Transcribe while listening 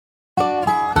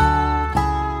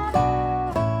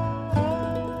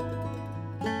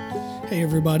Hey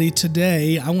everybody,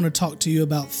 today I want to talk to you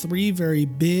about three very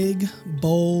big,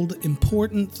 bold,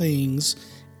 important things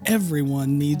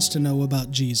everyone needs to know about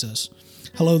Jesus.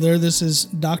 Hello there, this is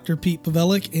Dr. Pete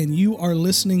Pavelic, and you are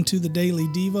listening to the Daily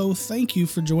Devo. Thank you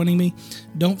for joining me.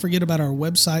 Don't forget about our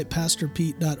website,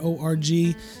 pastorpete.org.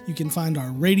 You can find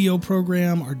our radio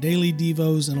program, our daily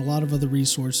Devos, and a lot of other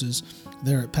resources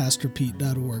there at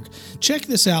pastorpete.org. Check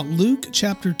this out. Luke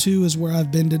chapter 2 is where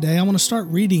I've been today. I want to start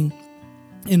reading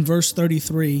in verse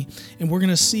 33, and we're going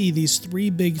to see these three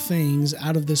big things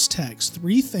out of this text.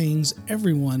 Three things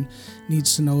everyone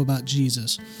needs to know about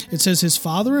Jesus. It says his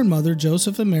father and mother,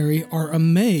 Joseph and Mary, are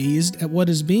amazed at what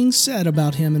is being said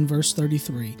about him in verse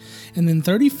 33. And then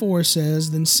 34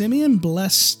 says, Then Simeon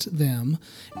blessed them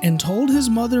and told his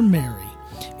mother Mary,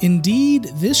 Indeed,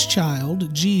 this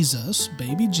child, Jesus,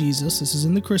 baby Jesus, this is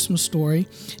in the Christmas story,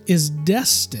 is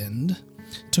destined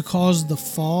to cause the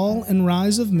fall and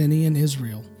rise of many in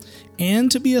Israel,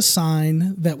 and to be a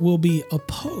sign that will be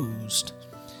opposed,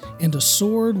 and a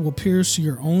sword will pierce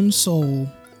your own soul,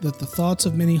 that the thoughts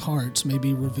of many hearts may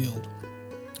be revealed.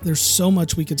 There's so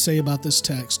much we could say about this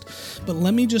text, but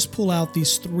let me just pull out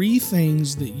these three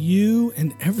things that you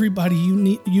and everybody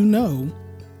you know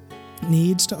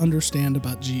needs to understand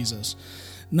about Jesus.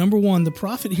 Number one, the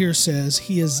prophet here says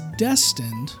he is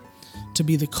destined to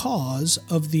be the cause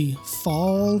of the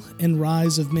fall and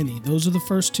rise of many. Those are the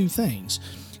first two things.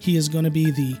 He is going to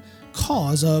be the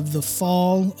cause of the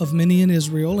fall of many in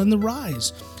Israel and the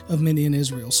rise of many in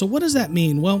Israel. So what does that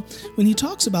mean? Well, when he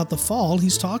talks about the fall,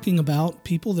 he's talking about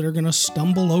people that are going to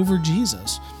stumble over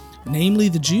Jesus, namely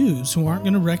the Jews who aren't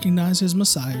going to recognize his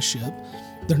messiahship.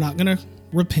 They're not going to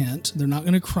repent. They're not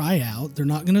going to cry out. They're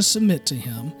not going to submit to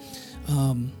him.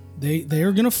 They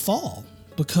are going to fall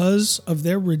because of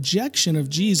their rejection of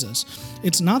Jesus.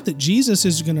 It's not that Jesus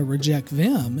is going to reject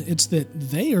them, it's that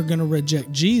they are going to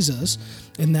reject Jesus,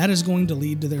 and that is going to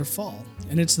lead to their fall.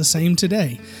 And it's the same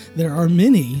today. There are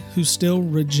many who still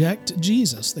reject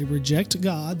Jesus. They reject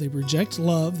God, they reject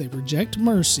love, they reject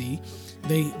mercy,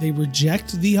 they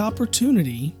reject the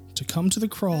opportunity to come to the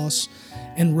cross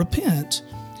and repent,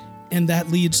 and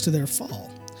that leads to their fall.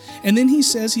 And then he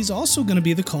says he's also going to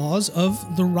be the cause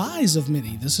of the rise of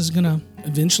many. This is going to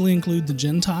eventually include the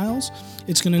Gentiles.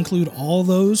 It's going to include all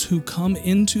those who come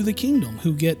into the kingdom,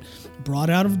 who get brought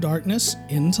out of darkness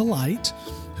into light,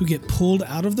 who get pulled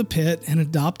out of the pit and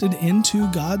adopted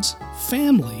into God's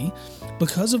family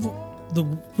because of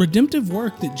the redemptive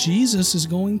work that Jesus is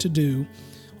going to do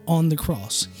on the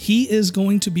cross. He is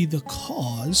going to be the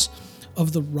cause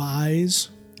of the rise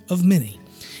of many.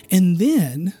 And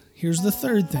then here's the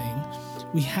third thing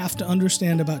we have to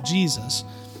understand about Jesus.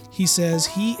 He says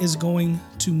he is going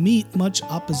to meet much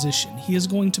opposition. He is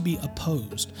going to be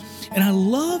opposed. And I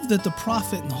love that the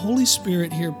prophet and the Holy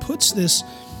Spirit here puts this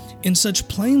in such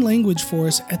plain language for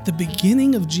us at the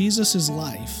beginning of Jesus'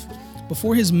 life.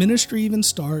 Before his ministry even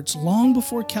starts, long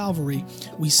before Calvary,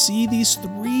 we see these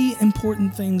three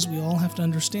important things we all have to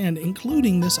understand,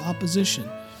 including this opposition.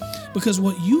 Because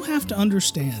what you have to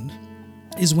understand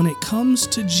is when it comes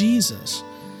to Jesus,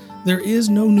 there is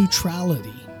no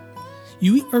neutrality.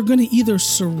 You are going to either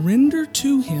surrender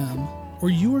to him or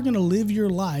you are going to live your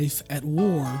life at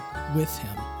war with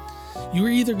him. You are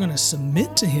either going to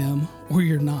submit to him or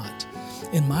you're not.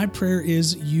 And my prayer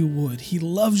is you would. He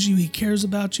loves you. He cares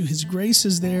about you. His grace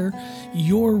is there.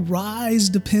 Your rise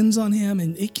depends on him,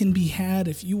 and it can be had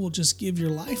if you will just give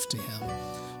your life to him.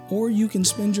 Or you can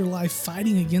spend your life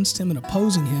fighting against him and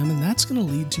opposing him, and that's going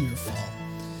to lead to your fall.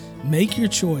 Make your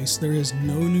choice. There is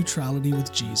no neutrality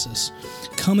with Jesus.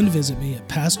 Come and visit me at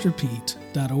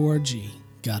pastorpete.org.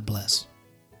 God bless.